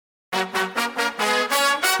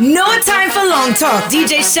No time for long talk.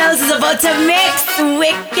 DJ Shelz is about to mix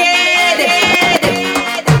wicked.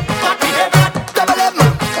 Double M,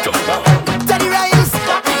 Teddy Rhymes.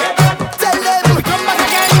 Tell them we come back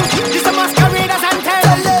again. It's the masqueraders and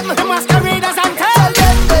tell them the masqueraders and tell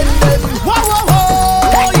them. Whoa whoa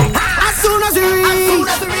whoa! As soon as we reach,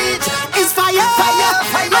 it's fire, fire,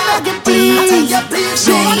 fire. I beg you please,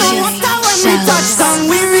 no one know what time when we touch down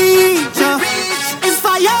we reach. It's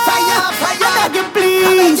fire, fire, fire. I beg you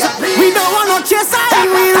please, we don't want no chase and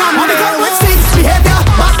we run. We come with stink behavior,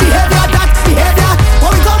 bad behavior, that behavior.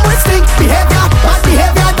 When we come with stink behavior, bad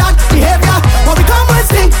behavior, that behavior. When we come with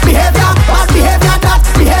stink behavior, bad behavior, that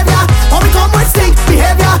behavior. When we come with stink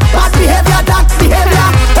behavior, bad behavior, that behavior.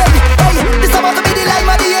 Hey, hey, this about to be the life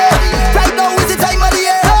of the year. Right now is the time of the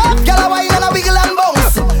year. Girl, a wine and a wiggle and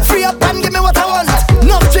bounce. Free up and give me what I want.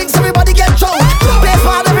 Enough drinks, everybody get drunk. Play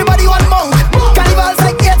hard, everybody want monk. Carnival's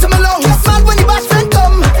like air to my lungs. Mad when the bash friend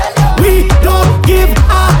come. We don't give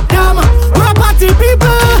a damn. We're party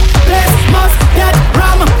people. Place must get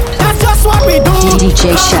ram. That's just what we do.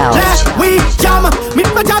 DJ Shelz. Let we jam. Meet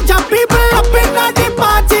my jam people up in the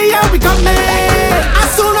party. Yeah, we come in. As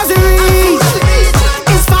soon as we reach,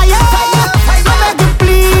 it's fire. I beg you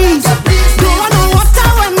please. No one know what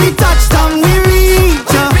time when we touch down we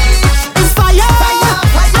reach. It's fire.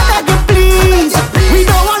 I beg you please. We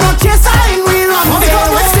don't want no chase and we run. When we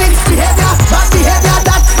come with stink behavior, bad behavior,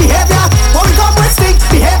 that behavior. When we come with stink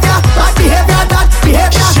behavior, bad behavior, that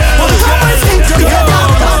behavior. When we come with stink behavior,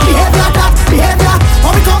 bad behavior, that behavior.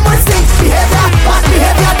 When we come with stink behavior, bad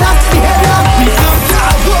behavior, that behavior. We come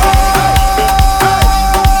down.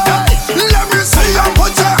 Let me see you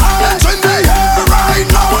put your hands in the air right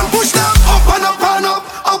now and push them up and up and up,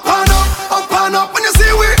 up and up, up and up. When you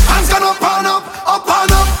see we hands gone up and up, up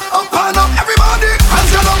and up, up and up. Everybody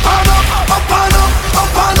hands gone up and up, up and up,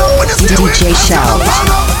 up and up. When you see we DJ hands gone up Shelz.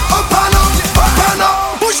 and up, up and up, up and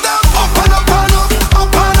up. Push them up and up and up,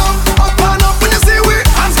 up and up, up and up. When you see we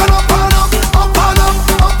hands gone up and up, up and up,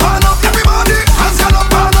 up and up. Everybody hands gone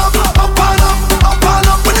up and up, up and up, up and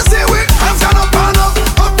up. When you see we hands gone up and up,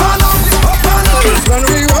 up and up, up and up. When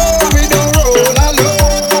we roll, we don't roll alone.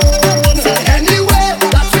 Anywhere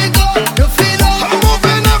that we go, you feel it. I'm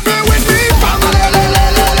moving every with me, family, le le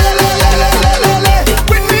le le le le le le le.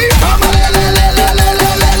 With me, family, le le le le le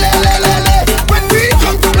le le le le le. When we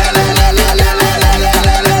come to play, le le le le le le le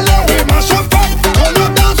le le le. We mash up up, gonna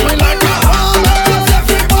dance we like a hammer.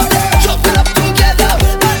 Everybody jump it up together,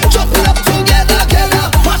 jump it up together, together.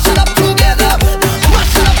 Mash it up together,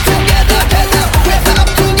 mash it up together, together. Wave it up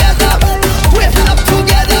together, wave it up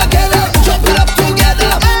together, together. Jump it up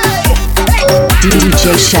together. Hey, hey.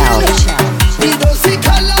 DJ Shelz. We don't see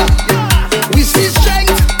color, we see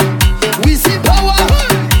strength, we see power.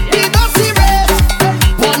 We don't see race,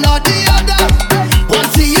 one or the other. One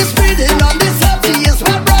sea is breathing on this earth, he is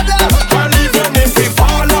my brother. Well, even if we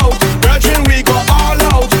fall out, brethren, we go all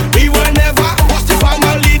out. We will never bust the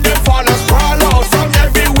family, they fall and sprawl out. From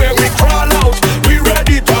everywhere we crawl out, we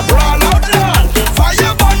ready to brawl out, Lord.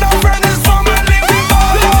 Fire burn our friend is family, we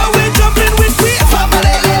all out. We jumping with we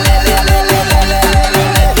Family, le, le, le, le, le, le, le, le,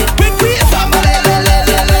 le. We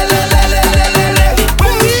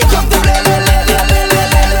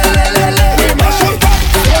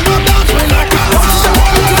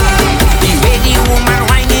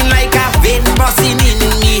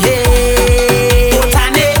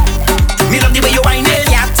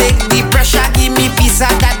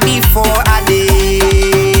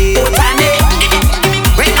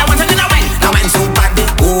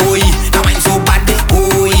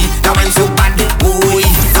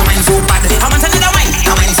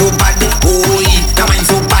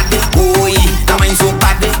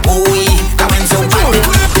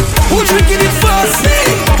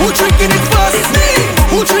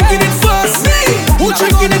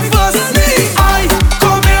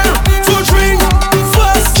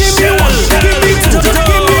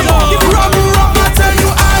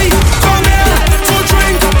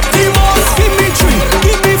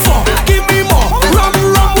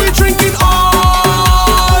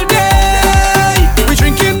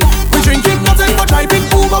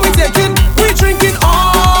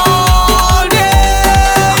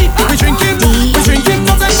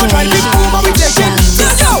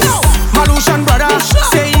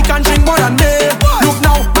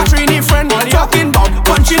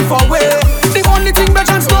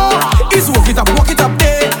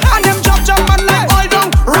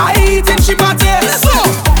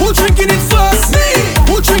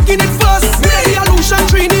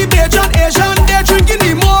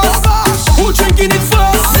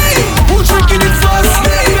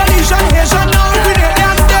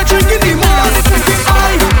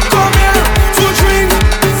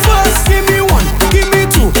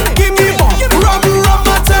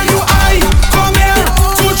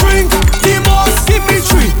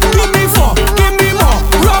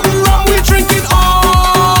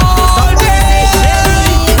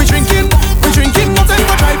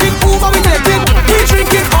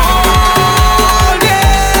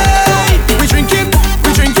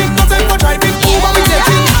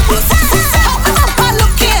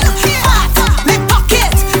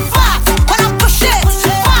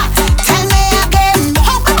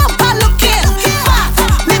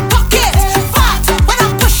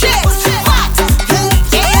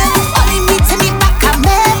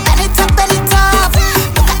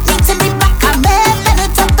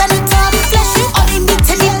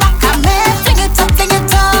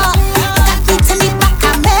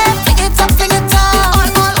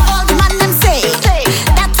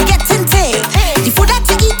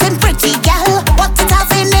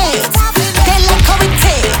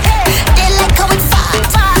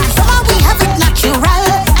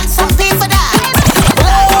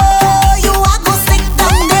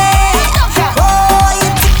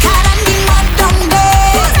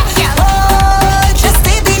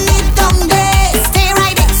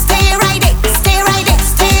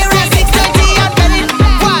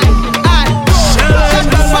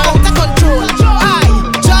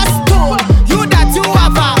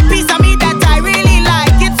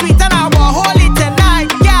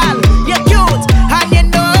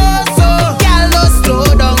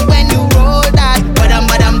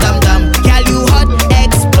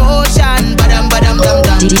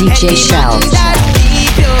that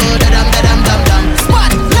leave you. Da-dum.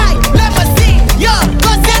 Spotlight, let me see you,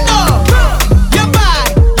 'cause you know you're bad,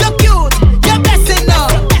 you're cute, you're blessing now.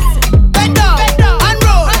 Bend down and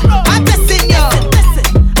roll, I'm testing you.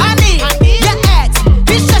 I need your ex,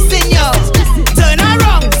 be stressing you. Turn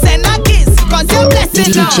around, send a kiss, 'cause you're blessing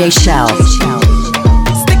now. DJ Shelz.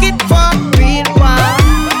 Stick it for real one.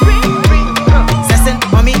 Sessin'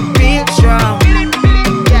 on me real strong.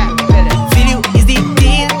 Feel you is the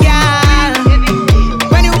deal, girl.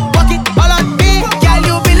 When you walk it all on me, girl,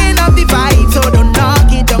 you building up the vibe, so don't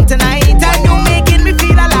knock it down tonight. And you making me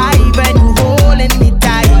feel alive, and you holding me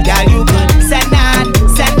tight, girl. You could send on,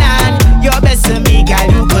 your best to me, girl.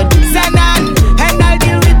 You could send on, and I'll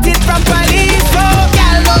deal with it properly. So,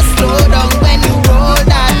 girl, no slow down when you roll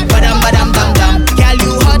that. Badam, girl,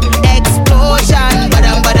 you hot explosion.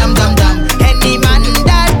 Badam, any man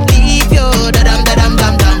that leave you, da-dum.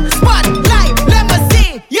 Spotlight, let me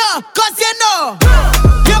see you, 'cause you know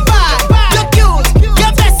you're bad, you're cute,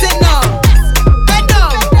 you're blessing now. Bend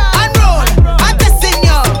down and roll, I'm testing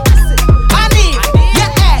you. I need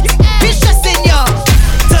your ex, be stressing you.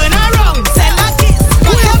 Turn around, send a kiss,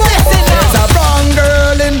 'cause you're blessing now. There's a brown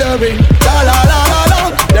girl in the ring, la la la la la.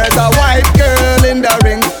 There's a white girl in the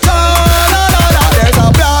ring, la la la la. There's a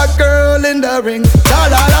black girl in the ring, la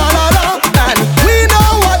la la la la. And we know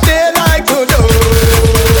what they like to do.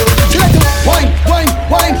 She like to wine,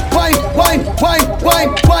 bums,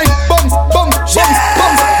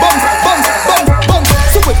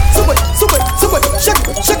 super, shake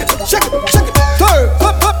it, turn,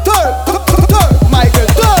 Michael,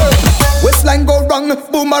 turn. Waistline go wrong,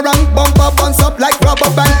 boomerang, bumper bounce up like rubber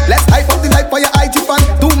band. Let's hype up the light for your IG fan.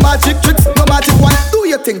 Do magic tricks, no magic one. Do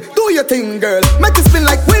your thing, girl. Make it spin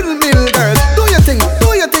like windmill, girls. Do your thing,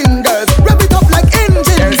 girls. Rev it up like engine.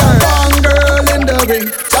 There's a brown girl in the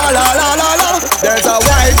ring, cha la la la la. There's a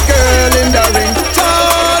white girl in the ring, cha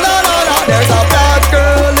la la la. There's a black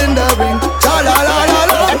girl in the ring, cha la la la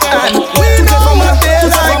la. And we know what they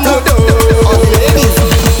like to do.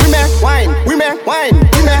 We may wine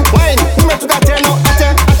to that turn out, ate.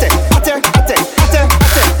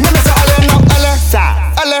 Name is alle now,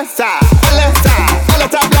 alle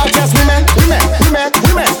top block, yes, we may.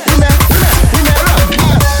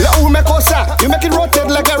 Let me cosa, you make it rotate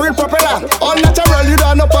like a real propeller. All natural, you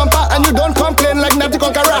don't know pamper, and you don't complain like Natty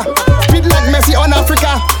Conqueror. Speed like Messi on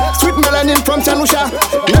Africa, sweet melanin from St.Lucia.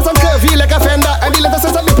 Nice and curvy like a fender, and the letters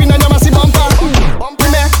are beeping on your massive bumper.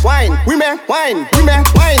 We may wine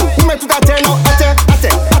to that turn out, ate.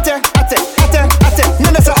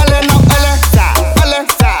 Name is alle now,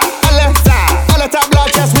 alle top block,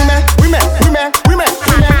 yes, we may.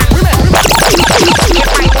 If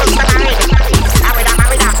I was married, I would have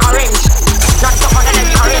married an orange. Not the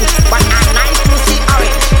ordinary orange, but a nice juicy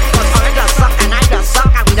orange. Cause orange does suck and I does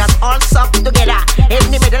suck, and we just all suck together.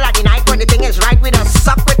 In the middle of the night when the thing is right, we just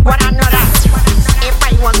suck with one another. If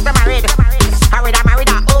I was married, I would have married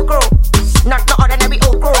an okro. Not the ordinary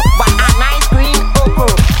okro, but a nice green okro.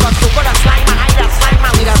 Cause you got a slime and I just slime,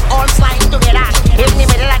 and we just all slime together. In the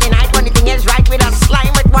middle of the night when the thing is right, we just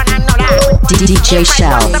slime with one another. DJ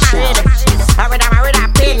Shelz. I would have married a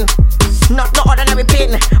pin. Not the ordinary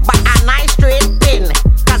pin, but a nice straight pin.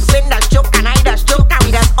 Cause pin does choke and I does choke, and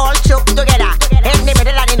we just all choke together. In the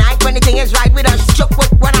middle of the night when the thing is right, we just choke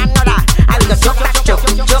with one another. I will just choke, stop choke,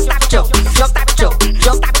 just stop choke, just stop choke,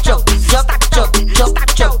 just stop choke, just stop choke, just stop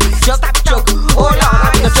choke, just stop choke. Oh Lord,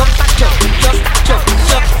 I will just choke, stop choke,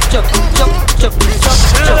 just stop choke, choke,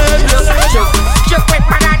 choke with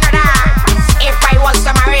one another. If I was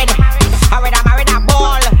married, I would have married a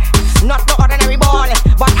ball. Not the ordinary ball,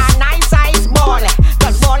 but a nice size ball.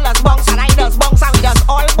 Cause ball does bounce and I does bounce, and we does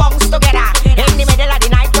all bounce together. In the middle of the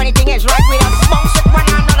night when the thing is right, we just bounce with one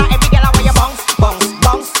another. Every girl where you bounce with one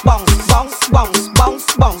another.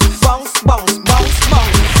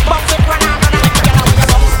 Every girl where you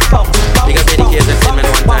bounce. Big up dedication statement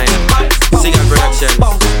one time. Singer Productions,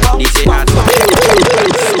 DJ Adma.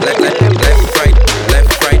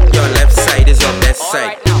 Left, right, your left side is your best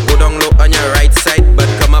side. Go down low on your right side, but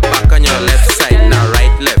come up back on your left side. Now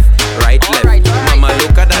right, left. Mama,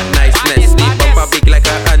 look at that niceness. The bumper big like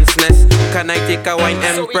a ant's nest. Can I take a wine,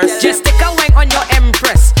 Empress? Just take a wine on your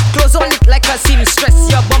Empress. Close on it like a seamstress.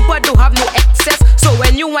 Your bumper do have no excess, so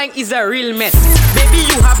when you wine is a real mess. Baby,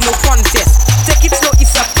 you have no contest. Take it slow,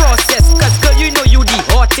 it's a process. Cause girl, you know you the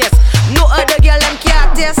hottest. No other girl them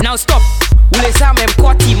can't test. Now stop. Ule Sam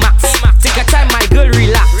M40 Max. Take a time, my girl,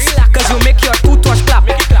 relax. Cause you make your toothwash clap.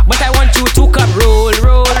 But I want you to come roll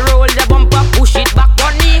the bumper, push it back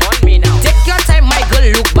on me. Take your time, my girl,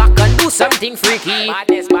 look back and do something freaky.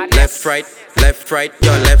 Left, right,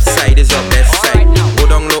 your left side is your best side. Go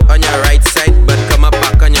down low on your right side.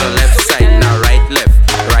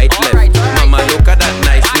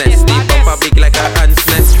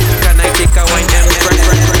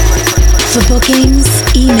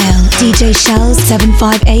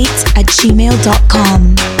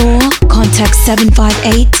 djshelz758@gmail.com or contact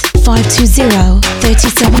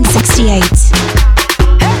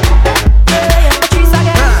 758-520-3768.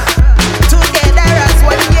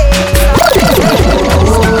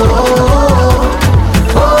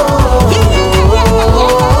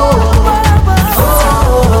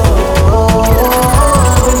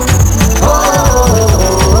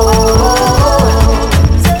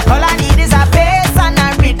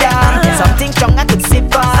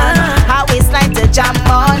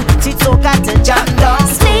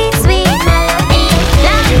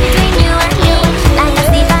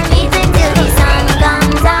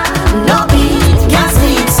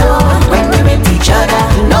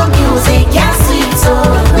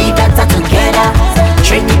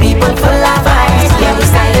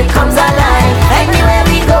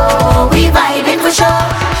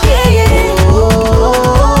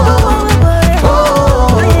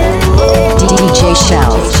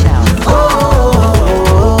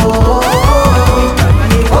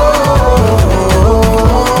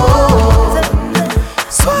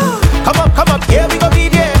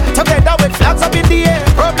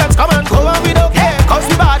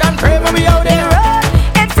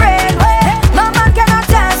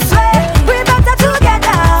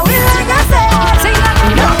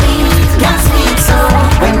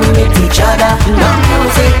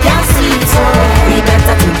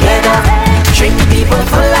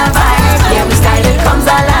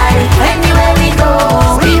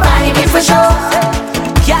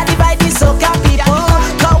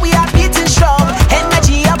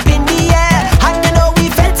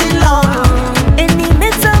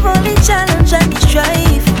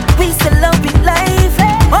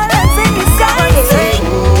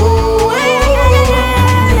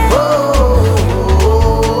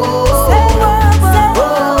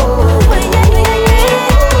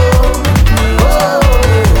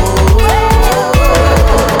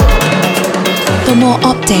 For more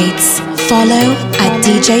updates, follow at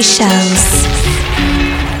DJ Shelz.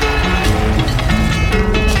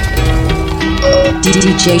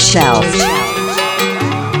 DJ Shelz.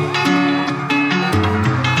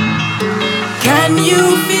 Can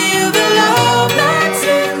you feel the love that's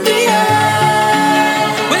in the air?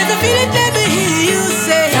 When it's a feeling, let me hear you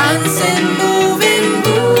say, dancing, moving,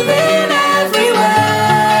 moving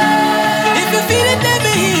everywhere. If you feel it, let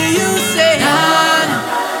me hear you say, na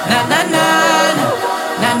na na na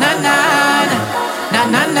na na na na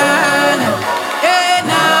na na na, eh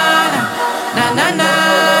na na na na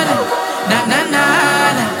na na na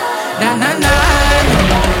na na na.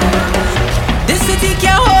 This city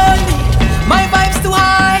can't hold me. My vibe's too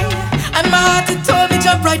high, and my heart it told me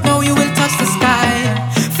jump right now, you will touch the sky.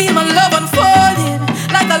 Feel my love unfolding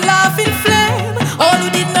like a laughing flame. All who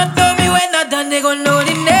did not know me when I done, they gon' know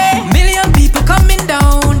the name. Million people coming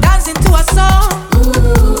down, dancing to a song.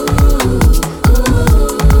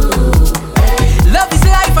 Love is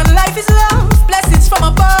life and life is love, blessings from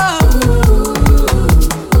above.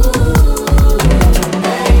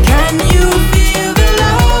 Can you feel the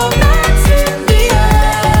love that's in the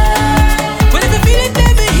air? When it's a feeling,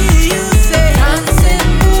 let me hear you say, dancing,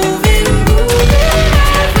 moving, moving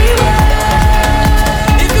everywhere.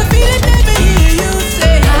 If you feel it, let me hear you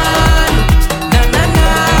say, na na na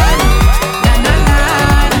na na na na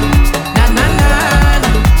na na na,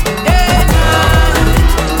 eh na na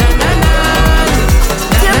na na.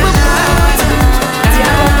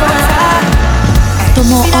 For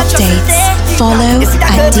more updates, follow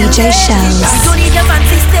at DJ Shelz. You don't need your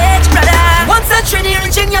fancy stage, brother. Once a trinity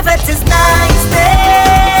reaching your vet is nice.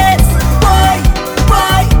 Boy,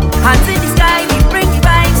 boy, hands in the sky, we bring the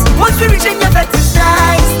vibes. Once we reaching your vet is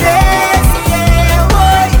nice. Yeah,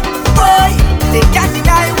 boy, boy, they can't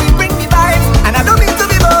deny we bring the vibes. And I don't mean to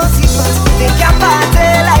be bossy, but they can't party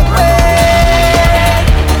like we.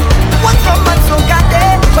 One from us so got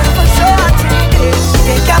there, but for sure Trinity,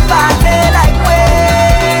 they can't party like we.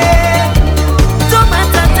 Don't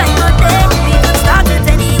matter time or day, we can start it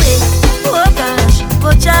anyway. Oh gosh,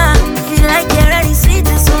 oh Jah, feel like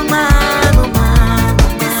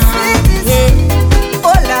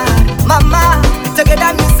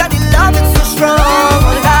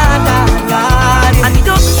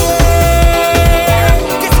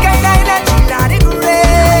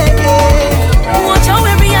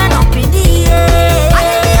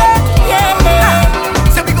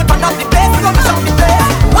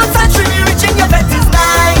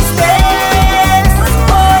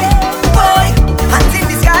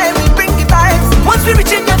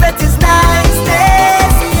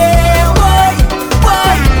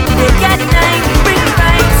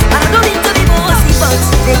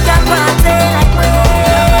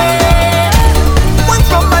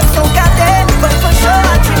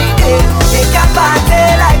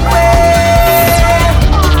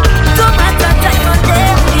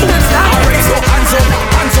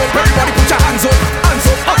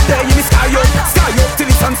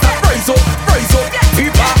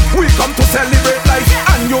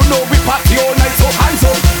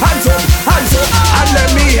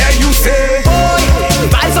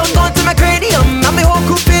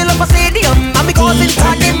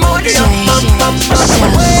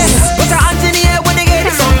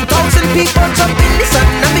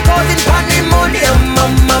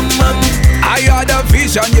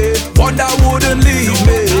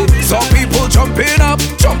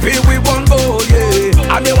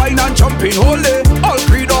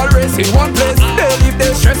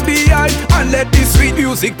let this sweet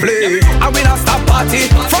music play. And we not stop party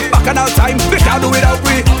from bacchanal time. We can't do without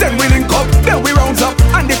we. Then we link up, then we round up,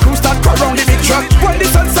 and the crew start crowd round the big truck. When the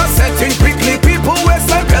sun starts setting quickly, people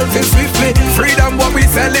west and belting swiftly. Freedom, what we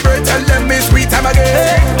celebrate, tell them it's sweet time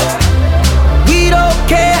again. We don't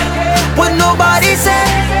care what nobody say.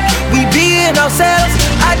 We being ourselves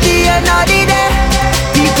at the end of the day.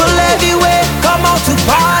 People everywhere come out to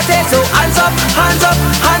party. So hands up, hands up,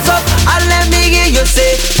 hands up, and let me hear you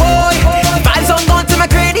say, boy, vibes on gone to my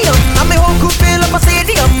cranium, and my whole crew fill up a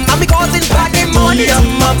stadium, and we causing pandemonium.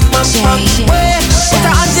 Put your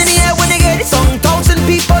hands in the air when you hear the song. 1,000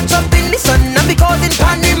 people jump in the sun, and we causing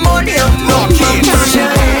pandemonium. Put your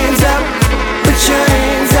hands up, put your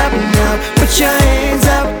hands up now. Put your hands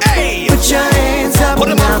up, put your hands up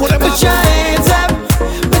now. Put your hands up,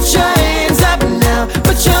 put your hands up now.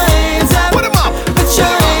 Put your hands up, put your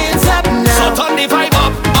hands up now. So turn the vibe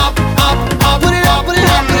up, up, up, up. Put it up, put it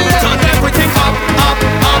up, put it up. Turn everything up, up,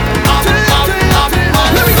 up, up, up, up, up.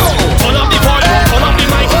 Let me go. Turn up the volume, turn up the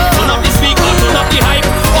mic, turn up the speaker, turn up the hype.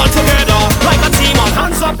 All together like a team, all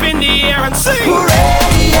hands up in the air and sing.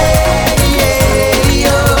 Hooray, yeah, yeah,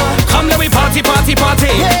 yeah. Come let me party, party,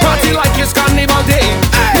 party, party like it's carnival day.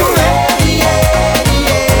 Hooray, yeah,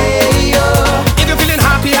 yeah, yeah. If you're feeling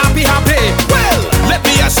happy, happy, happy, well, let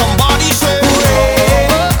me hear somebody say hooray,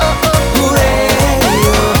 hooray,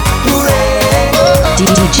 hooray,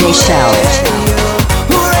 DJ Shelz.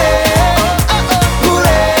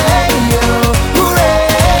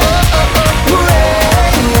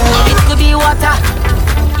 It could be water,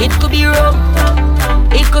 it could be rum,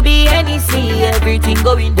 it could be any sea, everything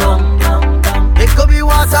going down. It could be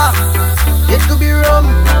water, it could be rum,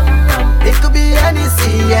 it could be any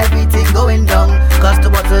sea, everything going down. Cause the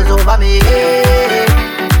water's over me, hey,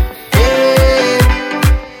 hey,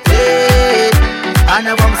 hey. And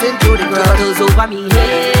I'm bouncing through the ground. The water's over me,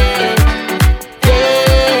 hey,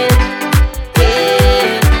 hey,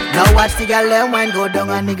 hey. Now watch the girl and wine go down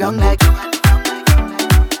on the ground like.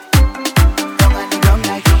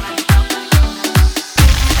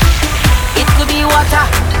 It could be water,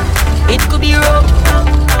 it could be rum,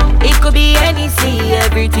 it could be any sea,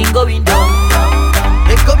 everything going down.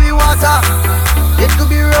 It could be water, it could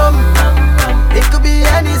be rum, it could be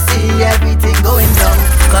any sea, everything going down.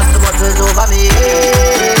 Cause the water's over me,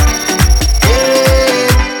 hey, hey,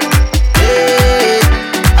 hey.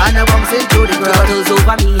 And I'm bouncing through the ground. The water's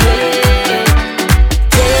over me, hey,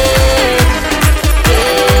 hey,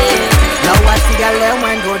 hey. Now watch the girl and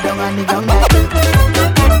wine go down on the ground like.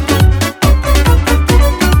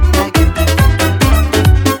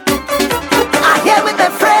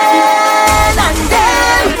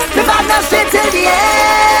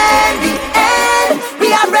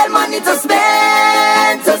 To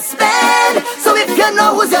spend, so if you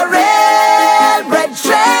know who's your real bread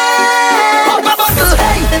trend, pop a bottle,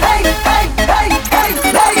 hey, hey, hey, hey,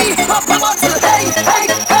 hey, hey, pop a bottle, hey, hey,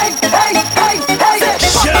 hey, hey, hey, hey,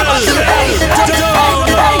 pop a bottle, hey, hey,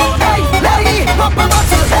 hey, hey, hey, pop a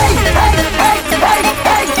bottle, hey, hey, hey, hey,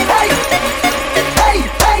 hey, hey,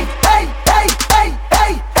 hey, hey, hey, hey,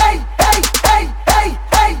 hey, hey, hey, hey,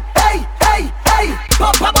 hey, hey, hey, hey,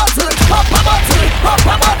 pop a bottle, pop a bottle, pop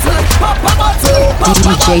a bottle.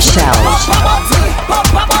 DJ Shelz.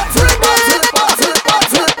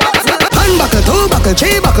 One buckle, two buckle,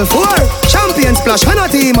 three buckle, four. Champion splash, and a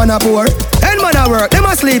team on a pour. 10 man a work, them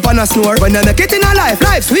a sleep and a snore. When they make it in a life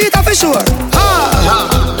sweet for sure. Ha,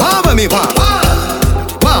 ha, wa me wa,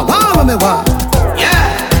 wa me wa. Yeah,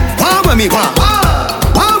 wa me wa,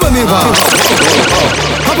 wa me wa.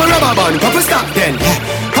 Pop a rubber band, pop a stop then.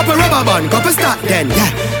 Pop a rubber band, pop a stop then.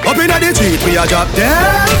 Yeah, up inna the street we a drop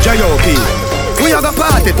there. J.O.P. We have a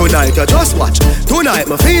party tonight, you just watch. Tonight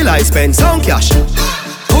me feel I spend some cash.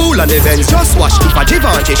 Cool on the Benz, just watch. If a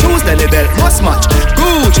Givenchy shoes, then the belt must match.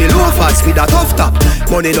 Gucci loafers with a tough top.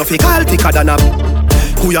 Money no fi call thicker than a.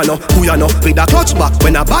 Who ya know, with a clutch back.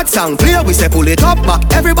 When a bad song play, we say pull it up back.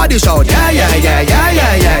 Everybody shout, yeah, yeah, yeah, yeah,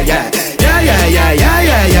 yeah, yeah, yeah. Yeah, yeah, yeah, yeah,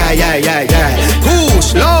 yeah, yeah, yeah, yeah, yeah.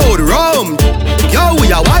 Push, load, rum. Yo, we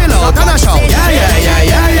a wild out and a shout. Yeah, yeah, yeah,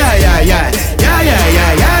 yeah, yeah, yeah, yeah. Yeah, yeah,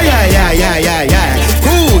 yeah, yeah, yeah, yeah, yeah, yeah, yeah.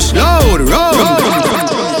 Push, load, rum.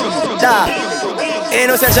 Da, ain't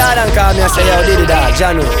no such Jordan call me and say, yo, did it, dog,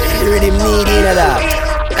 Janu. You really need it, dog.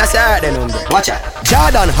 That's alright then, hombre. Watch out.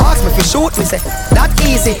 Jordan Hawks me fi shoot me say that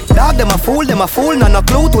easy. Dog them a fool, none no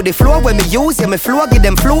clue to the floor when me use. Yeah me flow give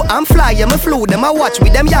them flu, I'm fly, yeah me flew. Them a watch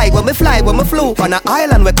with them yai when me fly, when me flew. On a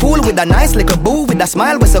island we cool with a nice little boo. With a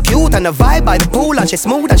smile we so cute and a vibe by the pool. And she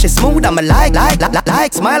smooth I'm a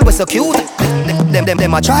like smile we so cute.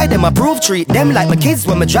 Them a try, them a prove, treat them like my kids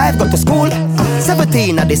when me drive go to school.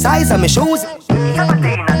 17 at the size of my shoes.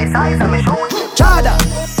 17 and the size of me shoes. Chada,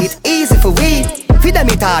 it's easy for we. Feed them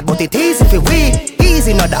it hard, but it easy for we.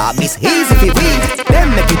 Easy no dog, it's easy for we.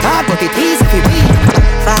 Them make it hard, but it easy for we.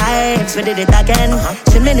 Vibes, we did it again.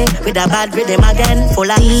 Chimney with a bad rhythm again. Full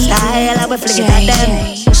of style, I will fling it at them.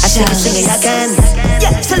 I sing it again.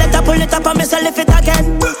 Yeah, so let her pull it up and me so lift it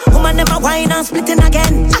again. Woman them a wine and split it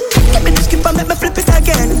again. Give me the skip and make me flip it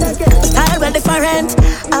again. Style well different.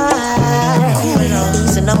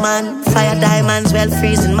 Losing a man, fire diamonds well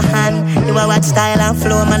freezing my hand. You a watch style and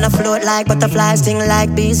flow, man I float like butterflies, sting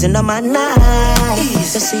like bees in the man.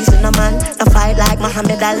 Nice, the season a man, I fight like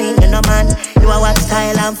Muhammad Ali in a man. You a watch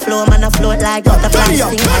style and flow, man I float like butterflies,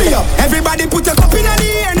 sting like. Everybody put a cup in the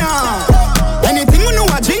air now. Anything you know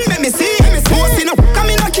I drink, make me see. Most in a come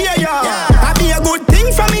in a care ya. I be a good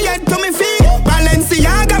thing from me head to me feet.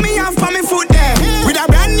 Balenciaga me have for me foot there. With a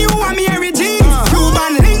brand new Amiri jeans.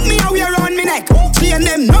 Cuban link me how we around me neck. Chain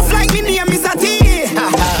them enough like me name is a T.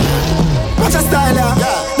 Watch a style ya.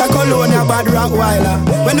 The cologne ya bad rock whiler.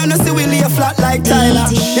 When you no see we lay flat like Tyler.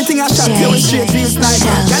 The thing I shot you with straight real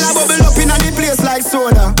sniper. Girl I bubble up in a the place like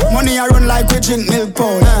soda. Money I run like we drink milk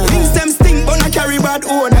powder. Things them stink but I carry bad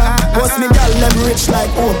odor. Boss me girl them rich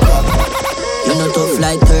like Oprah. You know tough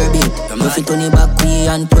like Kirby. You fit on the back way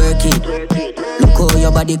and twerk it. Look how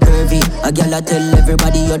your body curvy. A girl I tell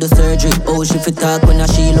everybody you're the surgery. Oh she fit talk when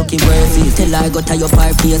she looking worthy. Tell her go tie your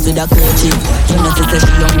fireplace with a kerchief. You know she say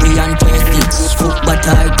she hungry and thirsty. Foot but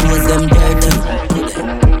her clothes them dirty.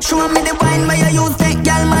 Show me the wine where you use take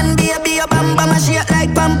girl man. Baby a bam bam a shake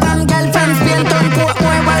like pam pam. Girl from Spain turn court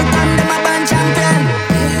more while time them a band champion.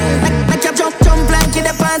 Make you jump like you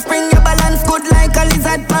the pants. Bring your balance good like a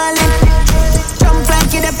lizard falling.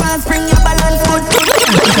 Spring your balance good.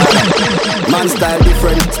 Man style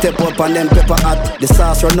different, step up and then pepper hot. The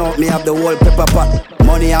sauce run out, me have the whole pepper pot.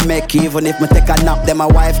 Money I make even if me take a nap. Then my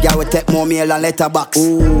wife girl will take more meal and letterbox.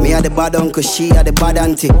 Me a the bad uncle, she a the bad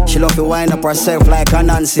auntie. She love to wind up herself like a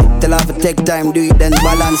Nancy. Tell her to take time, do it then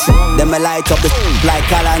balance it. Then me light up the like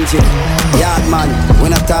Kalanji. Yard man,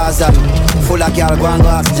 when a Tarzan. Full of girl, go and go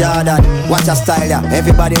ask Jordan. Watch a style ya,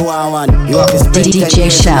 everybody want one. You have to spend 10 DJ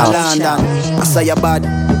years in Shelz. London. I say you bad,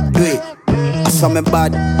 do it. I saw me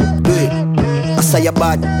bad, do it. I say you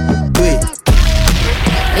bad, do it.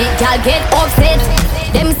 Make y'all get upset.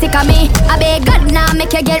 Them sick of me. I beg God now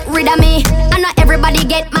make you get rid of me. And not everybody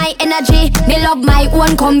get my energy. Me love my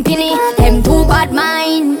own company. Them too bad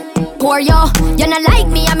mind. Poor yo, you not like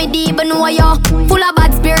me, I me deep even know yo. Full of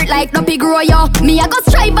bad spirit like no pig grow yo. Me I go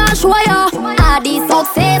strive and show yo. All this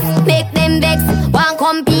success make them vex. Want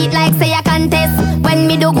compete like say a contest. When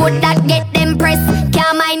me do good that get them press.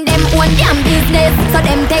 Can't mind them own damn business. So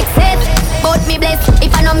them take set, but me bless.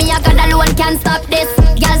 If I know me I God alone can't stop this.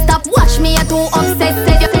 Girl stop watch me you too obsessed.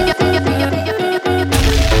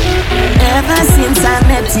 Ever since I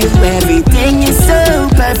met you, everything is so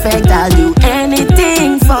perfect. I'll do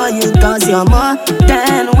anything for you, cause you're more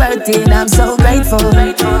than worth it. I'm so grateful.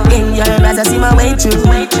 In your eyes I see my way through.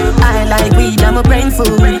 I like weed, I'm a brain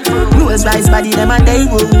food. Rules rise body, them a day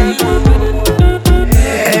woo.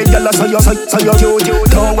 Hey girl, so you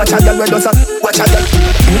cute. Don't watch a girl where does a watch a girl.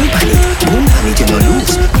 Boom pan it, you no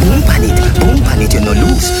lose. Boom pan it, you no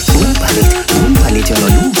lose. Boom pan it, you no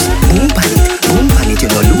lose. Boom pan it, you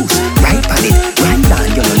no lose. Right pan it, right down,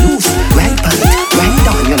 you no lose. Right pan it, right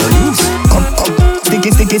down, you no lose. Come,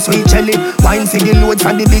 sticky, sweet jelly. Wine for the load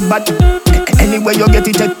from the big bat. Anyway you get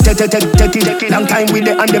it, take it. Long time with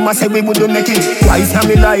it and them a say we wouldn't make it. Wise now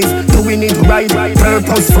me life, doing it right.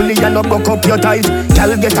 Purposefully and not buck up your ties.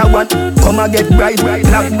 Girl get a one, come and get right.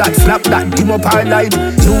 Slap that, dim up her light.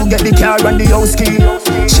 You get the car and the house key.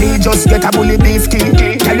 She just get a bully beef key.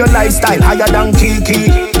 Tell your lifestyle higher than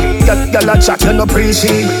Kiki. Girl a chat, you no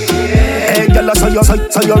appreciate. Hey girl, so you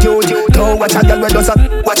cute. Don't watch a girl where does a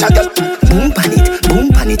watch a girl. Boom pan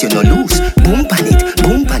it, you no lose. Boom pan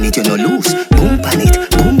it, you no lose. Boom pan it,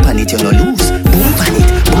 you no lose. Boom pan it,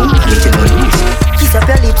 you no lose. Kiss up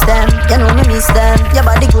your lips them, you know me miss them. Your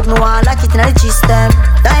body good, me want like it in the gist them.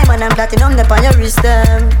 Diamond and platinum them on your wrist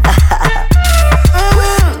them.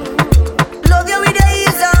 Love you with the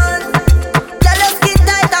ease on. Your love skin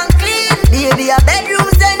tight and clean. Baby a bedroom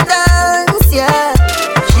sentence, yeah.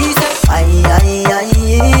 She said, I,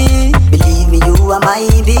 believe me you are my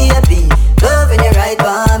baby. Loving you right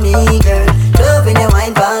for me, girl. Loving you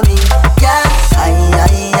wine for me, yeah. I,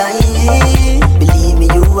 believe me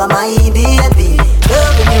you are my baby.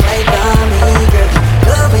 Loving you right for me, girl.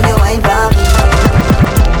 Loving you wine for me.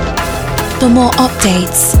 For more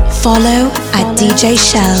updates, follow at DJ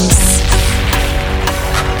Shelz.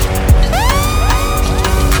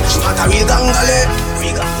 She want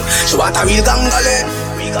a real gangale.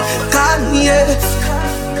 Call me, yeah.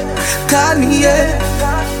 Call me, yeah.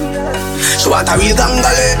 She want a real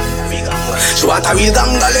gangale. She want a real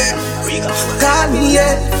gangale. Call me,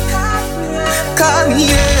 yeah. Call me,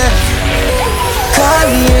 yeah. Call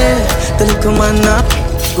me, yeah. The little man not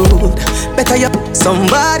good. Better you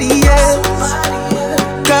somebody else.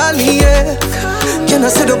 Call me, yeah. Can I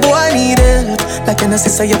say the boy need it? Like can I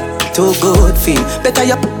say you too good feel? Better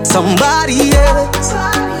you somebody else.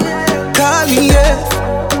 Call me, yeah.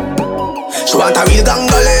 She want a real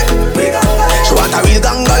gangale. She want a real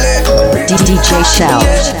gangale. DJ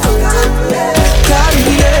Shelz. Call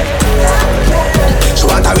me, yeah. She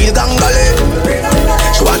want a real gangale.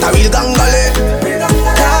 She want a real gangale.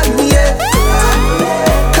 Call me, yeah.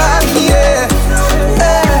 Call me, yeah.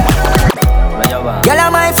 Girl,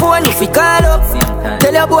 on my phone, if we call up.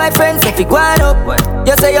 Tell your boyfriend if he go up.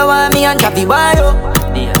 You say you want me and Taffy buy up.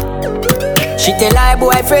 She tell her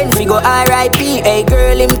boyfriend fi go R.I.P. Hey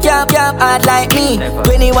girl, him can't hard like me.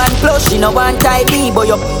 21 plus, she no want type B.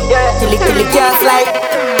 Boy up, till it can't slide.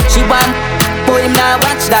 She want, boy him now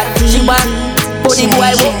watch that. She want, put the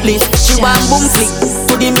boy work list. She want boom flick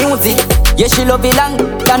to the music. Yeah, she love it long,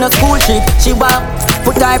 than a school trip. She want,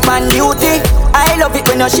 put her on duty. I love it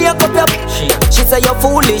when you shake up your. She say you're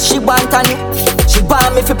foolish, she want on you. She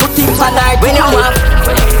want me fi put him on her when you want.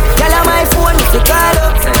 Tell her my phone if you call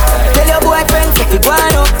up. Tell your boyfriend if you go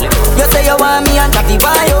up. You say you want me and Taffy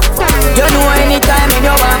buy up. You know anytime when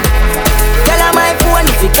you want. Tell her my phone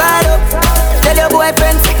if you call up. Tell your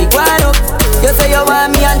boyfriend if you go up. You say you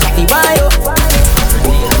want me and Taffy buy up.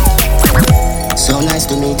 So nice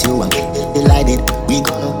to meet you, I'm delighted. We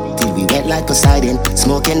gonna till we wet like Poseidon.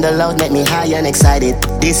 Smoking the loud make me high and excited.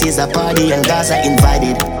 This is a party and guys are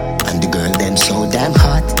invited. And the girl them so damn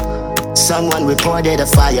hot. Someone reported a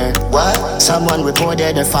fire. What? Someone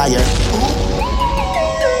reported a fire.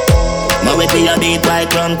 Now we be a beat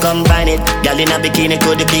white rum, combine it. Girl in a bikini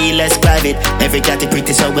could be less private. Every cat is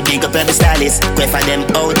pretty so we big up every stylist. Quay for them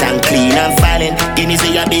out and clean and filing. Guineas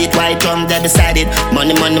we a beat white rum, they decided.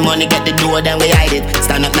 Money, money, money, get the door, then we hide it.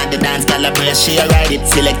 Stand up like the dance, girl a brace, she a ride it.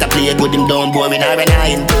 Select a play good, him down, boring or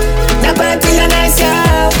nine. The party a nice, yo.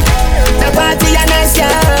 The party a nice, yo.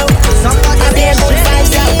 I be a good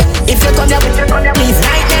vibes, yo. If you come here, please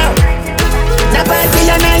right now. The party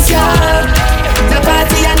a nice, yo. The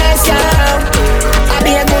party a nice, yo. I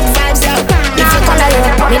be a good vibes, yo. If you come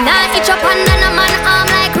here, me nah itch up under no man arm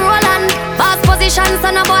like Roland. Boss position, so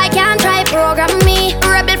no boy can't try program me.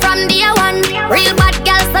 Rebel from day one. Real bad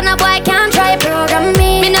girl, so no boy can't try program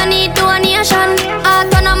me. Me no need donation.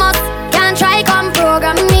 Autonomous, can't try come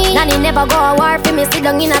program me. Nanny never go a war for me. Sit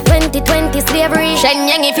down in a 2020 slavery. Shen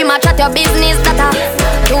yang if you match at your business data.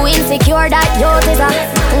 Too insecure that yours is a.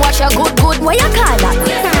 Wash your good, what you call that?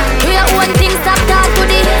 Do your own thing, stop talk to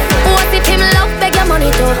the. What if him love, beg your money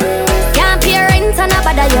too? Can't pay rent and a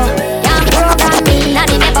bother you. Can't program me.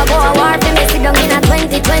 Nanny never go a war for me. Sit down in a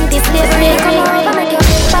 2020 slavery. Come over, make your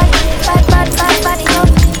bad body up.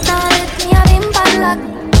 Now let me have him bad luck.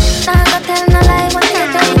 Now go tell no lie. When you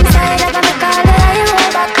get inside, I'm gonna call the lie way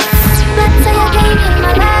back. Let's say again in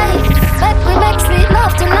my life. But we make sweet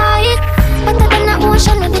love tonight. Better than the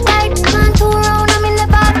ocean with the tide. Man, 2 round, I'm in the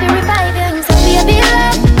bar to revive him. So baby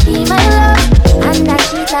love, be my love. And that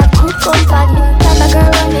shit that could come back. Type of girl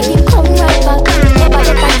when make him come right back. Never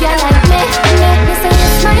get a girl like me. Make me say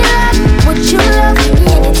it's my love. Would you love me?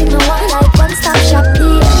 Anything I want like one stop shop.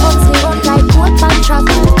 Yeah, folks we run like one band trap.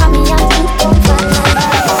 Come here and come back.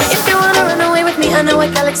 If you wanna run away with me, I know a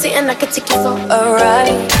galaxy and I could take you for a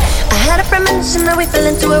ride. I had a premonition that we fell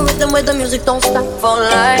into a rhythm where the music don't stop for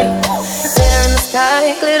life. Glitter in the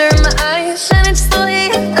sky, glitter in my eyes, shining just the way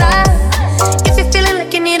you lie. If you're feeling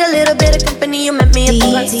like you need a little bit of company, you met me at the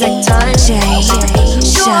perfect time.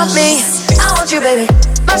 You want me, I want you, baby.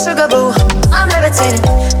 My sugar boo, I'm levitating.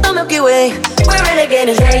 The Milky Way, we're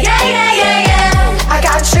renegading. Yeah, yeah, yeah, yeah, yeah. I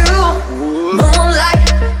got you, moonlight.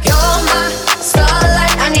 You're my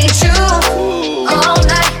starlight. I need you all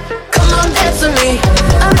night. Come on, dance with me.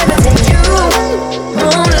 I'm levitating. You,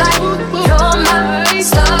 moonlight. You're my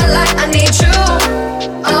starlight. I need you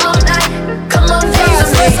all night. Come on,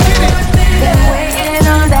 dance with me. Been waiting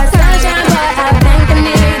on that sunshine, but I think I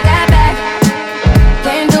need that back.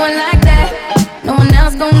 Can't do it like that. No one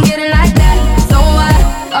else gon' get it like that. So why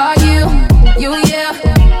are you, yeah?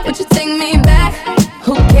 Would you take me back?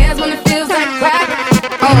 Who cares when it feels like crack?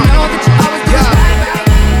 I know that you always do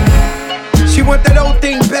right. She want that old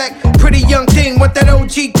thing back. Pretty young thing, want that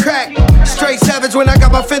OG crack. Straight savage when I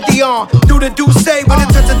got my 50 on. Do the Douce with a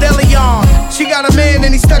touch of deli on. She got a man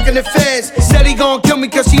and he stuck in the feds. Said he gon' kill me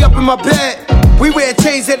cause she up in my bed. We wear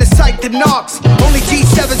chains that are psyched and knocks. Only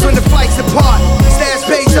G7s when the flights apart. Stash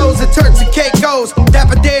page Turks and Caicos.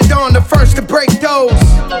 Dapper Dead Dawn, the first to break those.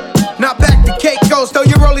 Now back to Caicos, throw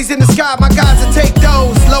your rollies in the sky, my guys will take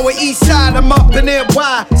those. Lower East Side, I'm up in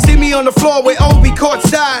NY. See me on the floor with Obi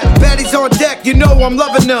courtside. Baddies on deck, you know I'm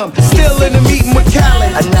loving them. Still in the meeting with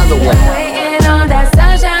Khaled. Another one. Waiting on that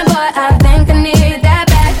sunshine, boy, I think I need that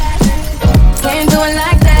back. Can't do it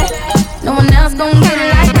like that. No one else gon' get it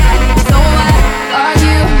like that. So what are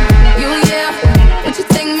you? Yeah. Would you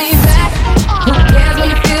take me back? Who cares when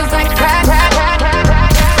it feels like crack?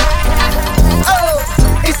 Oh,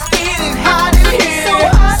 it's getting hot in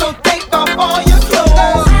here, so take off all your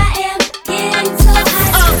clothes. I am getting so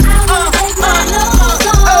hot, I won't take my clothes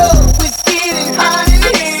off. Oh, it's getting hot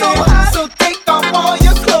in here, so take off all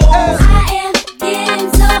your clothes. I am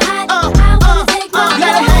getting so hot, I won't take my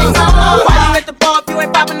Let it hang on. Why you at the bar if you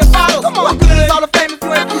ain't popping the bottles? Come on, what good is all the fame if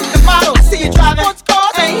you ain't pushing the models? I see you driving sports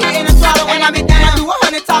cars, ain't hitting the throttle, and I be down to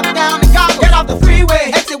 100 top down and gobble. Get off the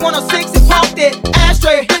freeway, exit 106 and parked it.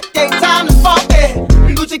 Ashtray, hit day, time to spark it.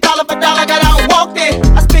 Gucci collar for dollar, got out and walked it.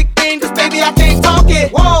 I speak things, cause baby I can't talk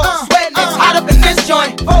it. Whoa, sweating, it's hot up in this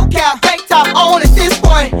joint. Vocal, tank top on at this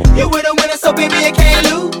point. You with a winner, so baby you can't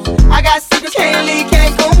lose. I got secrets, can't leave,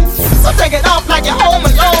 can't go. So take it off like you're home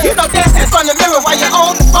alone. You know dancing from the mirror while you're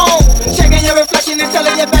on the phone. Checking your reflection and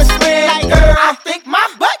telling your best friend, like, girl, I think my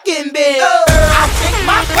butt getting big. I think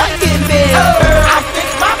my butt getting big. I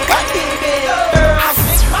think my butt getting big. I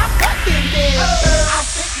think my butt getting big. I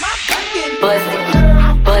think my butt getting big. Bust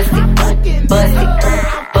it, bust it, bust it,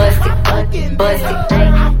 bust it, bust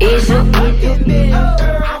it. Is you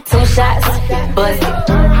 2 shots? Bust it, bust it,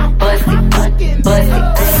 bust it, bust it,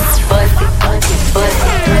 bust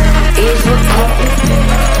it. Is you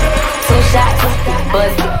 2 shots?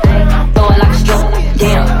 Bust it. Throw it like a stroke,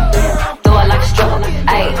 damn. Throw it like a stroke,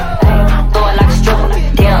 ayy. Throw it like a stroke,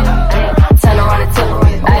 damn. Turn around and tilt,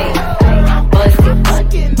 ayy. Bust it,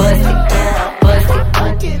 bust it, bust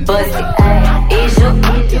it, bust it. Is you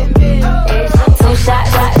 2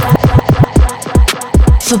 shots?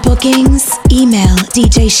 For bookings, email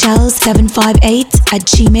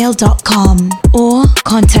djshelz758@gmail.com or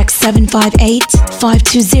contact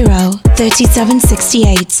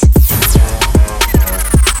 758-520-3768.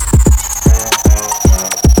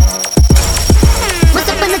 Once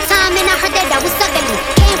upon a time and I heard that I was ugly.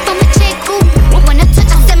 Came from a chick who wanna touch,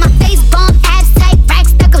 I said my face bomb, abs tight, rack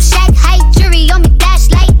stuck up, shack height, jury on me,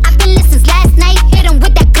 flashlight. I've been listening last night, hit 'em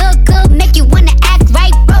with that good, make you wanna act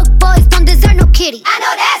right. Broke boys don't deserve no kitty. I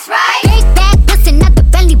know that's right. Big bag, bustin' out the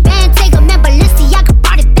belly band, take a man, Balenciaga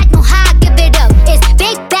brought it back, know how I give it up. It's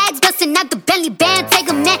big bags, bustin' out the belly band, take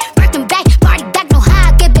a man, working back, body back, know how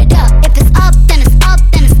I give it up. If it's up, then it's up,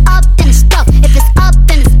 then it's up, then it's stuff. If it's up,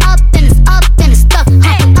 then it's up, then it's up, then it's stuff.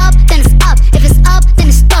 Up, then it's up. If it's up, then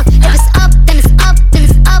it's stuck. If it's up, then it's up, then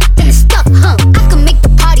it's up, then it's stuck. I can make the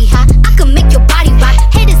party hot, I can make your body rock.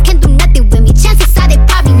 Haters can do nothing with me, chances are they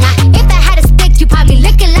probably not. If I had a stick, you probably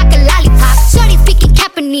lick it like a lollipop. Shorty speaking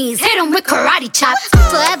Japanese, hit 'em with karate chops. I'm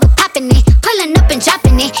forever popping it, pulling up and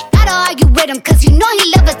dropping it. Gotta argue with him, cause you know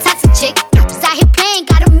he love a toxic chick. Cause out here playing,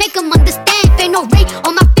 gotta make him understand. If ain't no ring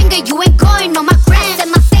on my finger, you ain't going on my gram. Said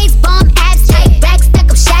my face bomb, abs tight, rack stuck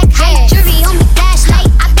up, shack height, jury on me, flashlight.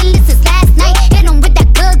 I've been listening last night, hit 'em with that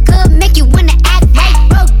good, make you wanna act right.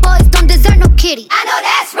 Broke boys don't deserve no kitty. I know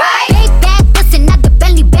that's right. Big bag, bustin' out the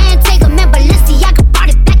belly band, take a man, Balenciaga brought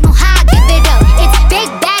it back, know how I give it up. It's big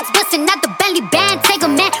bags, bustin' out the belly band, take a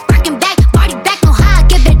man, working back, body back, know how I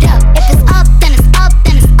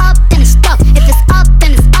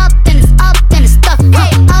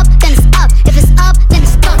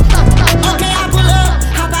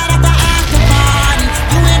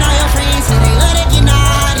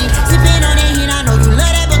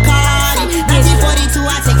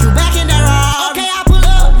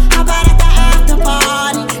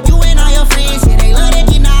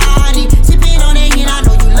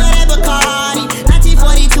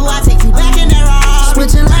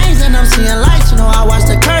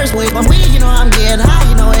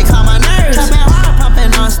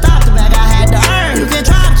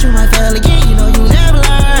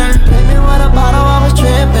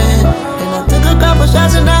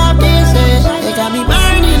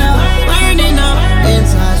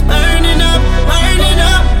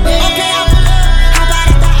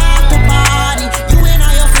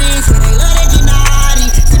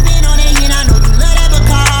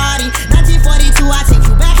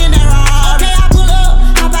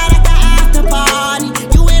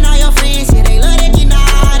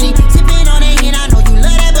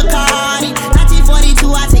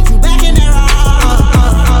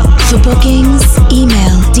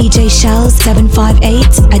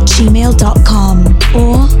 758@gmail.com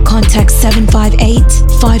or contact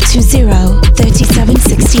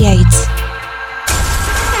 758-520-3768.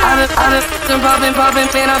 I've been popping,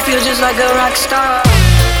 man, I feel just like a rock star.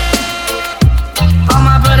 All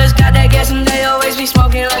my brothers got that gas and they always be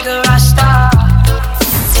smoking like a rock star.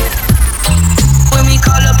 When we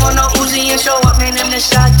call up on the Uzi and show up, man, them the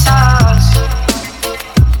shot tops.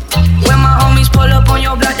 When my homies pull up on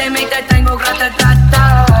your block, they make that thing go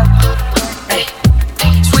grata-ta-ta. Hey,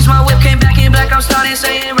 switch my whip, came back in black, I'm starting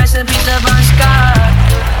saying rest in peace to Bon Scott.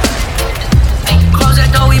 Close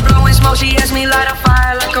that door, we blowing smoke. She asked me light a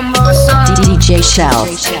fire like a Morrison. DJ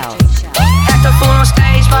Shelz. Act a fool on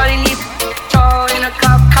stage, party need throw in a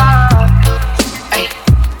cop car. Ay.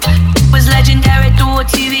 Was legendary through a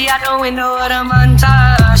TV out the window of the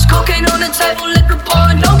montage. Cocaine on the table, liquor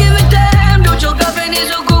pouring, don't give a damn. Dude, your girlfriend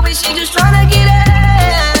is a groupie, she just tryna get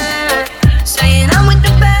it. Saying I'm with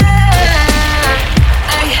the band.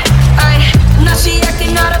 Ay, ay. Now she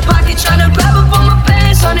acting out of pocket, tryna grab up on my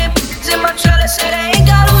pants on it. In my trailer, say they ain't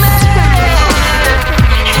got a man.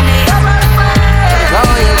 And they all out of friends.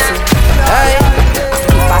 Royalty, hey.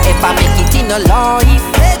 If I make it in a life,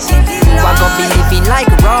 you are gonna be living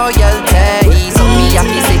like royalty. So me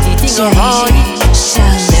happy set it in a right.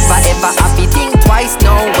 Never ever happy think twice,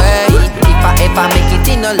 no way. If I ever make it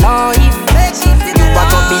in a life, you are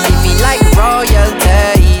gonna be living like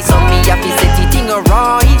royalty. So me happy set it in a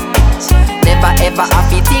right. Never ever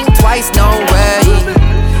happy think twice, no way.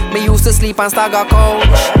 Me used to sleep on Stagger Coach.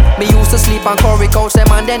 Me used to sleep on Corey Coach.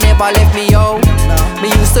 Them and they never left me out. Me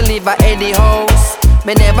used to live at Eddie House.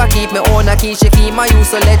 Me never keep me own a key. She keep my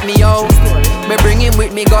used to let me out. Me bring him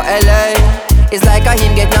with me go LA. It's like a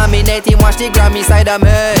him get nominated. Watch the Grammy side of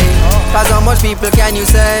me. Cause how much people can you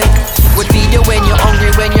say would feed you when you're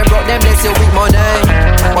hungry, when you broke them bless you with money.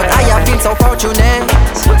 But I have been so fortunate,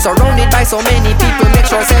 surrounded by so many people. Make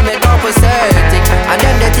sure say me go pathetic. And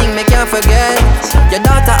then the thing me can't forget. Your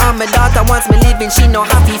daughter and my daughter wants me living, she no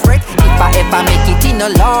happy fret. If I ever make it in a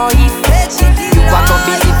life, you are gonna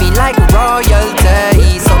be living like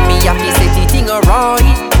royalty. So me happy set it in a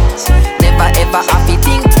right. Never ever happy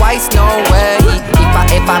think twice, no way. If I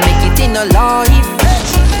ever make it in a life,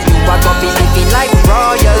 you are gonna be living like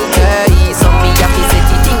royalty. So me happy set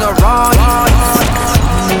it in a right.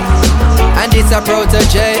 And it's a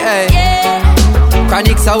protege, eh? Yeah.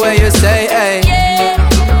 Chronics are where you say, eh? Yeah.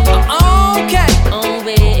 Okay. Oh,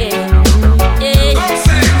 yeah.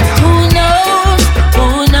 Who knows?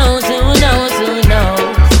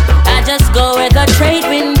 I just go where the trade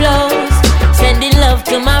wind blows, sending love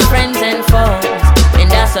to my friends and foes.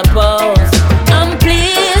 And I suppose I'm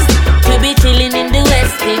pleased to be chilling in the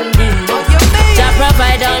West Indies. Jah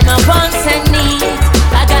provide all my wants and needs.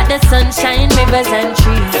 I got the sunshine, rivers and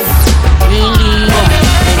trees.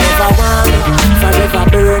 Forever warm, forever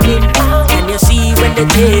burning. Can you see when the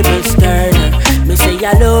tables turn? Me say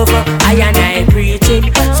I love her, I and I preach it.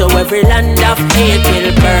 So every land of hate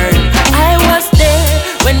will burn. I was there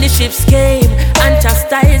when the ships came and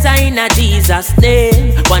chastised her in a Jesus'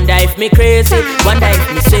 name. Wonder if me crazy, wonder if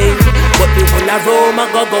me sane. But the whole of Rome I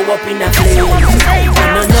go up in a flame.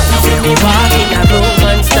 And no nothing see me walk in a room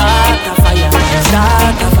and start a fire,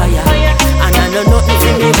 start a fire. And I know nothing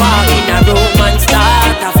see me walk in a room and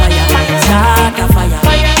start a fire, start a fire.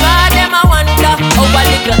 God them I wonder how a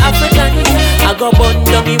little African I go burn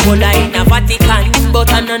down the whole in a Vatican.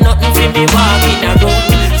 But I know nothing see me walk in a room,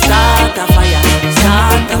 start a fire,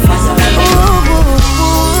 start a fire.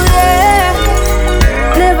 Ooh, yeah.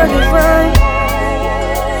 Never give up.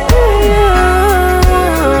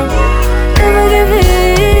 Never give in.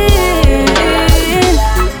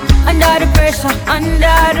 Under the pressure,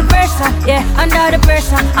 yeah. Under the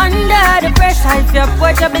pressure. If your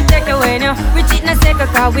boy job be take away now, we cheat na second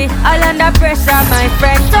cause we all under pressure, my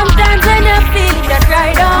friend. Sometimes when you feel it, just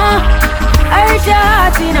right on. I reach your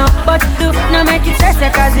heart, you know, but do not make it stress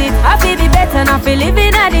cause it I feel be better, not feel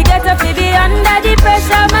living at the ghetto, feel be under the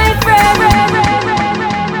pressure, my friend.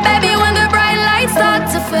 Baby, when the bright lights start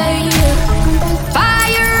to fade,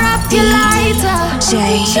 fire up your lighter,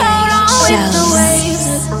 hold on with the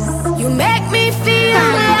waves. You make me feel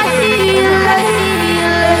like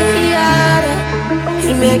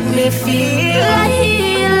you make me feel like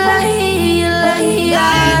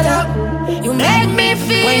you make me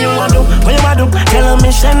feel. When you do, tell a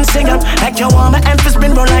mission singer. Like you want my emphasis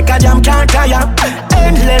spin round like a jam can't tire.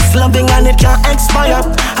 Endless loving and it can't expire.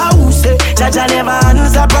 I will say, Jaja never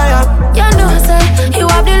answer prayer. You know, say, you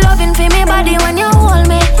have the loving for me body when you hold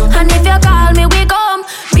me. And if you call me, we come.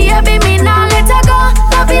 Baby, me now let her go.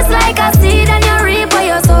 Love is like a seed and you reap what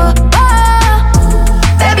you sow. Oh,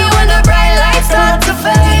 baby, when the bright lights start to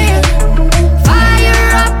fade,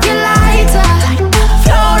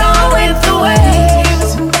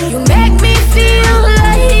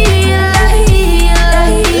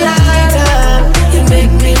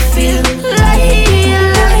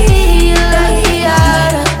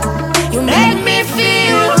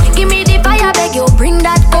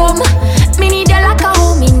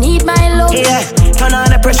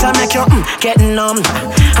 getting numb.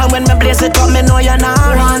 And when me blaze it up, me know you're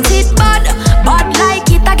not want it bad, bad like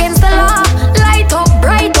it against the law. Light up,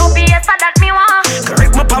 bright up, yes, that me want.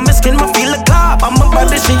 Correct my palm, my skin, me feel the clap. I'm a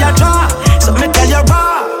baby, she a draw. So me tell you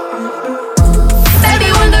raw.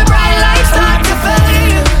 Baby, when the bright lights start to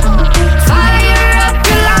fade, fire up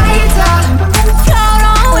the lighter. Float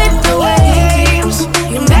on with the waves.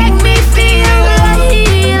 You make me feel like.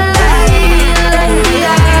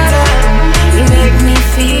 You make me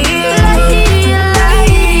feel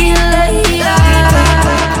like.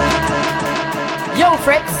 Young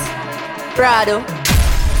Fritz, Prado,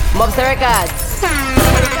 Mobster Records.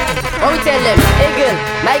 What we tell them? Hey girl,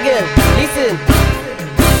 my girl, listen.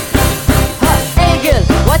 Hey girl,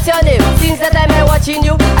 what's your name? Since that time I'm watching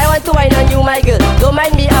you, I want to wine on you, my girl. Don't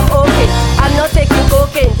mind me, I'm okay. I'm not taking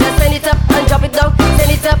cocaine. Just send it up and drop it down. Send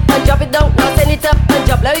it up and drop it down. Now send it up and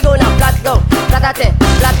drop. Let me go now. Flat down, flatate,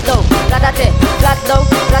 flat down, flatate, flat down,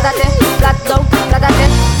 flatate, flat down, flatate,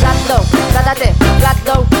 flat down, flatate, flat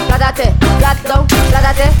down, flatate, flat down,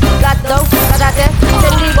 flatate, flat down, flatate.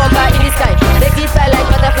 Send the bomber in the sky. Make it fly like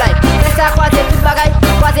butterfly. Let's talk quasi tout bagay,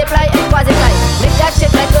 quasi fly and quasi fly. Make that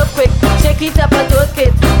shit like earthquake. Shake it up and twerk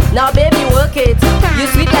it. Now baby work it. You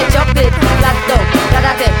sweet like chocolate. Flat down,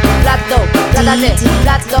 flatate, flat down, flatate,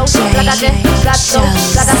 flat down, flatate, flat down,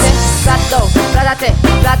 flatate, flat down, flatate,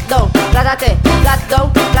 flat down, flatate, flat down,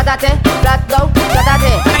 flatate, flat down,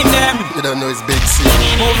 flatate. I'm them. You don't know it's big C.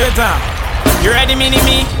 Move it on. You ready,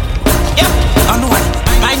 mini-me? Yep, I know it.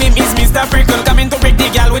 My name is Mr. Prickle, coming to break the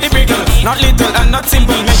gal with the prickle. Not little and not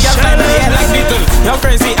simple, make gal fly my head like little. You're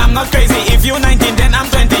crazy, I'm not crazy. If you're 19, then I'm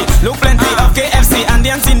 20. Look plenty of KFC and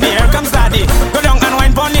dance in the air comes daddy. Go down and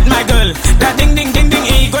wine pon it, my girl. That ding ding ding ding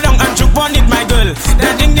e. Go down and juke pon it, my girl.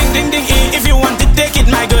 That ding ding ding ding e. If you want it, take it,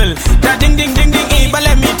 my girl. That ding ding ding ding e. But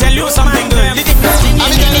let me tell you something, girl. The ding ding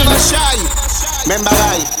ding ding never shy. Remember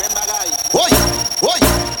I. Oi, oi.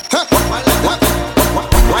 Huh?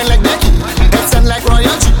 Wine like Becky. Head like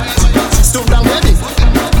royalty. Stoop down, baby.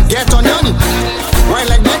 Get on your knee. Wine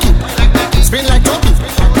like Becky. Spin like Topi.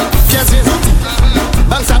 Kiss his booty.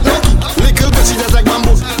 Bounce up Noki. Little bitch, she just like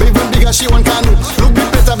bamboo. Even bigger, she want canoe. Look big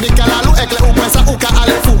better, big kalalu. Ekle upensa uka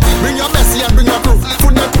alefu. Bring your bestie and bring your crew.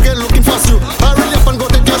 Food net get looking for you. Hurry up and go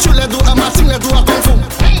take your shoe. Let's do a matching, let's do a kung fu.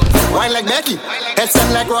 Wine like Becky. Head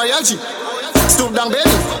like royalty. Stoop down, baby.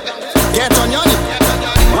 Get on your knee.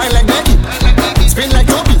 Wine like Becky. Spin like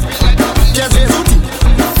Topi. Kiss his booty.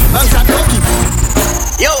 Bounce up Noki.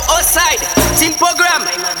 Yo, outside, team program.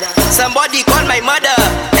 Somebody call my mother.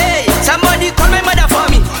 Hey, somebody call my mother for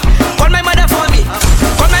me. Call my mother for me.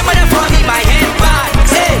 Call my mother for me. My head bad.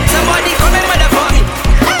 Hey, somebody call my mother for me.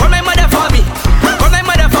 Call my mother for me. Call my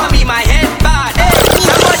mother for me. My head bad. Hey,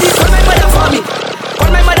 somebody call my mother for me.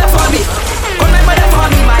 Call my mother for me. Call my mother for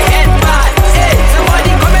me. My head bad. Hey,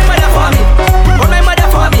 somebody call my mother for me. Call my mother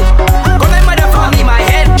for me. Call my mother for me. My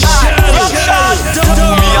head bad. Do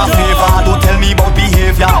me a favor, don't tell me about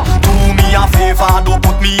behavior. Do me a favor, don't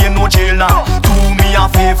put me in no jail now. Do me a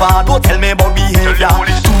favor, don't tell me about behavior.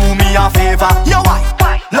 Do me a favor, yo why?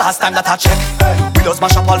 Last time that I check, we just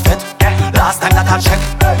mash up all fit. Last time that I check,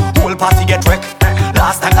 whole party get wrecked.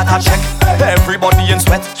 Last time that I check, everybody in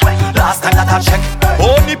sweat. Last time that I check,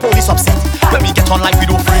 only police upset. When we get on like we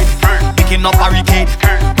don't afraid, picking up barricade.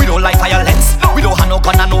 We don't like violence, we don't have no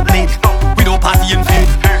gun and no blade. We don't party in vain,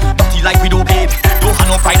 dirty like we don't babe. Don't have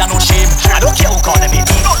no pride and no shame. I don't care who call them it.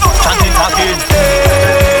 Chanting again.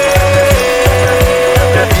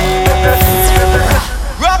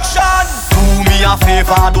 Roction. Do me a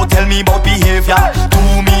favor, don't tell me about behavior.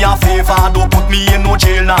 Do me a favor, don't put me in no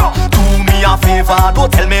jail now. Do me a favor,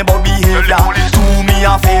 don't tell me about behavior. Do me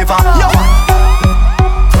a favor. Yo.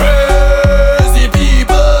 Crazy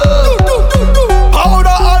people. Powder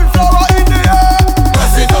and flour in the air.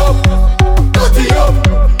 Press it up, dirty up.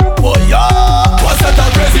 Oh yeah. One set of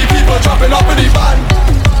crazy people jumping up in the van.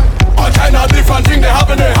 All kind of different thing they have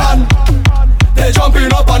in their hand. They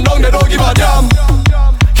jumping up and down, they don't give a damn.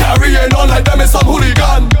 Carrying on like them is some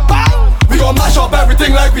hooligan. We gon' mash up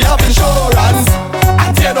everything like we have insurance,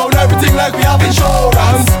 and tear down everything like we have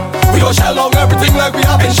insurance. We gon' shell down everything like we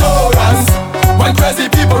have insurance. When crazy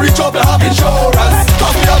people reach up, they have insurance,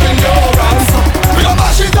 cause we have endurance. We gon'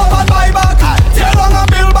 mash it up and buy back, tear down and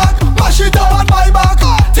build back. Mash it up and buy back,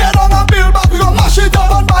 tear down and build back. We gon' mash it up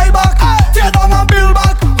and buy back, tear down and build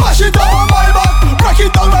back. Mash it up and buy back, break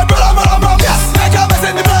it down like blah blah blah. Yes, make a mess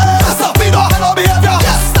in the place. Stop me, don't have no behavior.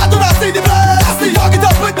 Yes, that do not see the place. That's the dog it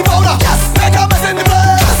up with the powder. Yes, make a mess in the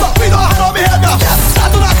place. Stop me, don't have no behavior. Yes, that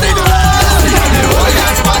do not see the place.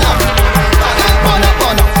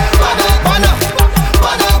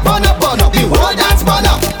 The whole dance man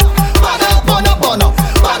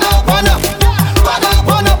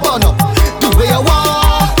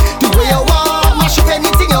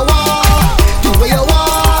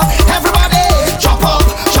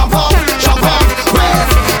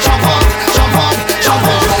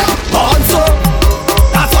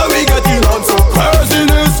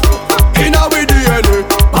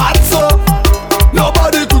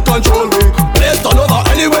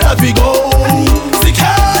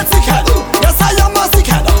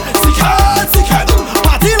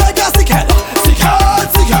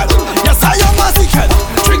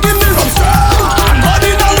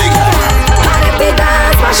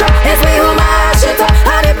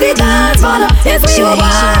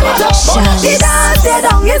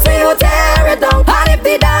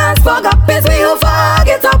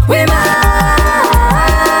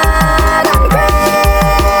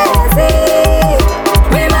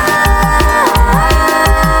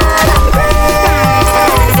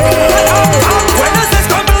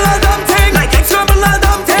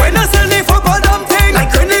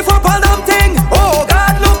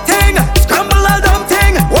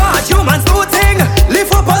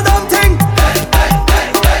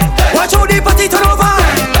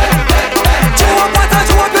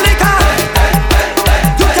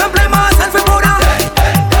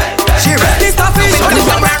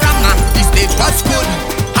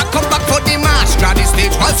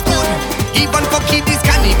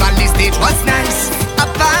it was nice, a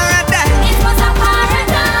paradise. It was a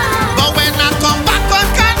paradise. But when I come back on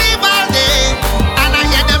Carnival Day, and I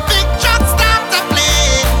hear the big trucks start to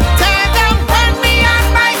play, tell them when me and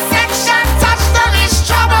my section touch them is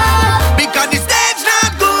trouble. Because the stage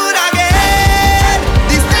not good again.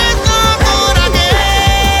 The stage not good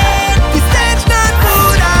again. The stage not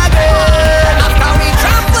good again. After we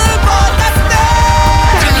trample for the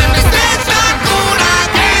stage, tell them the stage not good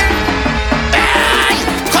again. Hey,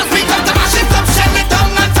 'cause we come to mash it up, shell it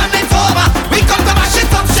down and turn it over. We come to mash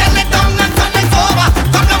it up, shell it down and turn it over.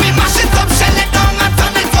 Come now we mash it up, shell it down and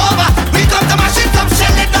turn it over. We come to mash it up,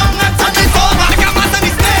 shell it down and turn it over. Make a mass on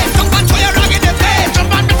the stage, jump and throw your rag in the face.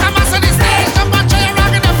 Jump and make a mass on the stage, jump and throw your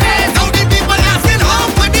rag in the face. Now the people asking, how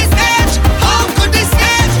could this stage? How could this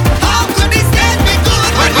stage? How could this stage be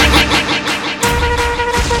good?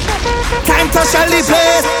 Time to shell the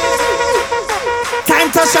place. Time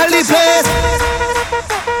to shell the place.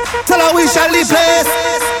 Tell her we shell the place.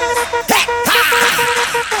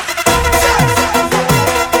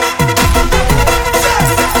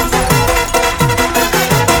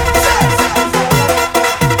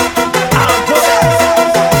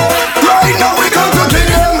 Right now we come to give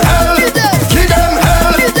them hell. Give them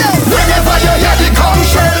hell. Whenever you hear the conch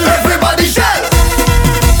shell, everybody shell.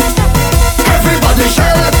 Everybody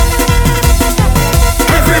shell.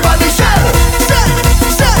 Everybody shell.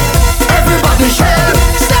 Everybody shell.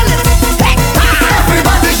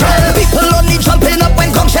 Everybody shell. People only jumping up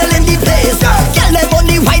when conch shell in the place. Girl them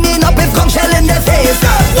only whining up if conch shell in their face.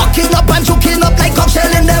 Walking up and juking up like conch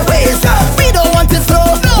shell in their waist. We don't want it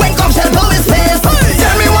slow when conch shell blow his face.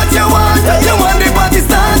 Tell me what you want. You want the party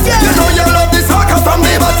start. You know you love this hooker from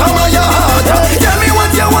the bottom of your heart. Tell me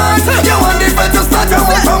what you want. You want the bed to start. You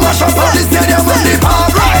want to mash up all the stadium and the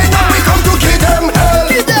park. Right now we come to give them hell.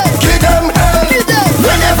 Give them hell.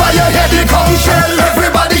 Whenever you hear the conch shell,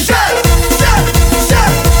 everybody shell.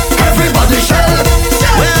 Everybody shell.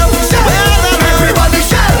 Everybody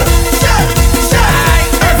shell.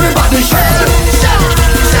 Everybody shell.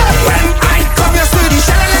 When I come, you see the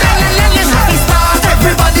shell. Happy start.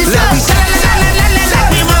 Everybody shell.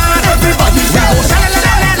 Everybody shell.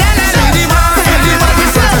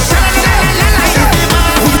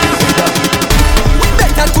 We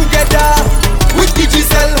better together with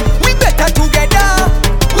Digicel. We better together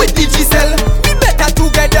with Digicel. We better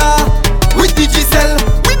together with Digicel.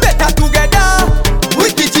 We better together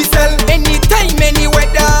with Digicel. Anytime, any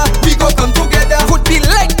weather, we go come together. Could be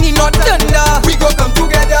lightning or thunder, we go come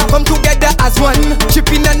together as one.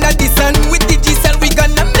 Chipping under the sun with Digicel. We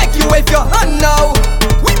gonna make you wave your hand now.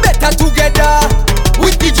 We better together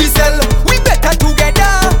with Digicel. We better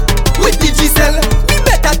together with Digicel. We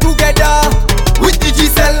better together with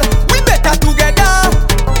Digicel. We better together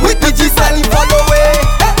with Digicel. Follow way,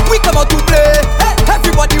 we come out to play.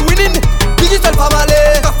 Everybody winning, Digicel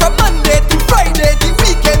family. From Monday to Friday, the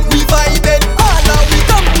weekend we vibing. All now we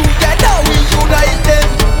come together, we united.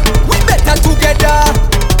 We better together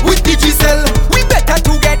with Digicel. We better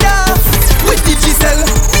together with Digicel.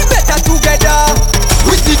 We better together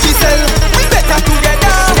with Digicel. We better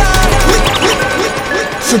together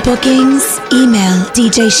For bookings, email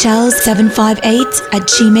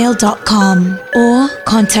djshelz758@gmail.com or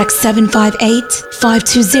contact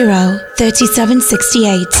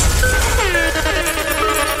 758-520-3768.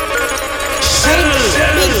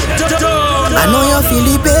 I know you feel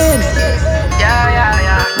the pain.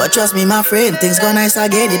 But trust me, my friend, things go nice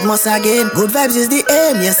again, it must again. Good vibes is the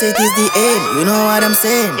aim, yes it is the aim. You know what I'm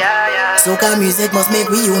saying? Soca music must make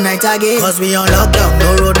we unite again. Cause we on lockdown,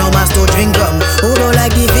 no road, no mask to drink rum. Who don't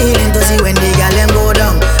like the feeling to see when the gal them go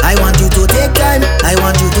down? I want you to take time, I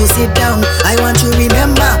want you to sit down. I want you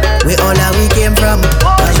remember where all that we came from.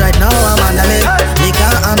 Cause right now I'm on the leg.